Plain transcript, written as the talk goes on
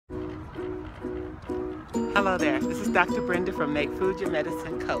Hello there, this is Dr. Brenda from Make Food Your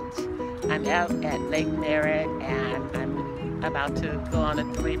Medicine Coach. I'm out at Lake Merritt and I'm about to go on a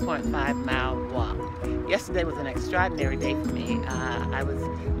 3.5-mile walk. Yesterday was an extraordinary day for me.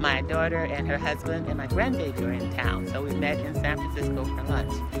 My daughter and her husband and my grandbaby were in town, so we met in San Francisco for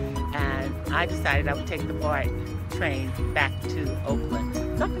lunch. And I decided I would take the BART train back to Oakland,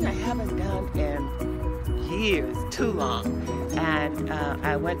 something I haven't done in years, too long. And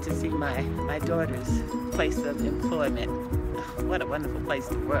I went to see my daughter's place of employment. What a wonderful place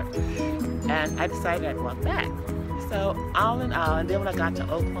to work. And I decided I'd walk back. So all in all, and then when I got to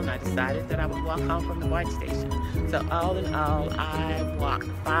Oakland, I decided that I would walk home from the BART station. So all in all, I walked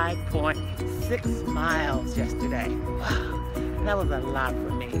 5.6 miles yesterday. Wow, that was a lot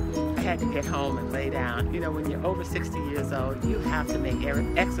for me. I had to get home and lay down. You know, when you're over 60 years old, you have to make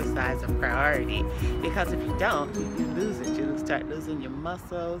exercise a priority, because if you don't, you lose it. You start losing your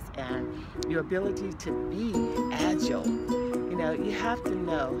muscles and your ability to be agile. You know, you have to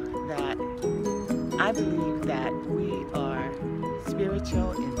know that I believe that we are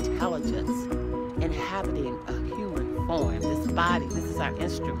spiritual intelligence inhabiting a human form. This body, this is our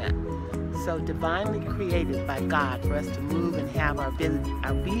instrument. So divinely created by God for us to move and have our being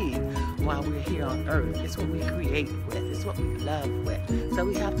while we're here on earth. It's what we create with. It's what we love with. So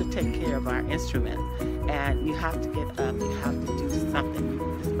we have to take care of our instrument. And you have to get up. You have to do something.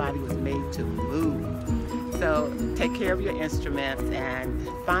 This body was made to move. So take care of your instruments and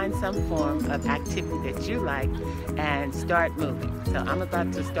find some form of activity that you like and start moving. So I'm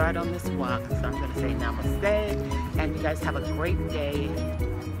about to start on this walk. So I'm going to say namaste. And you guys have a great day.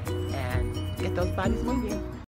 And get those bodies moving.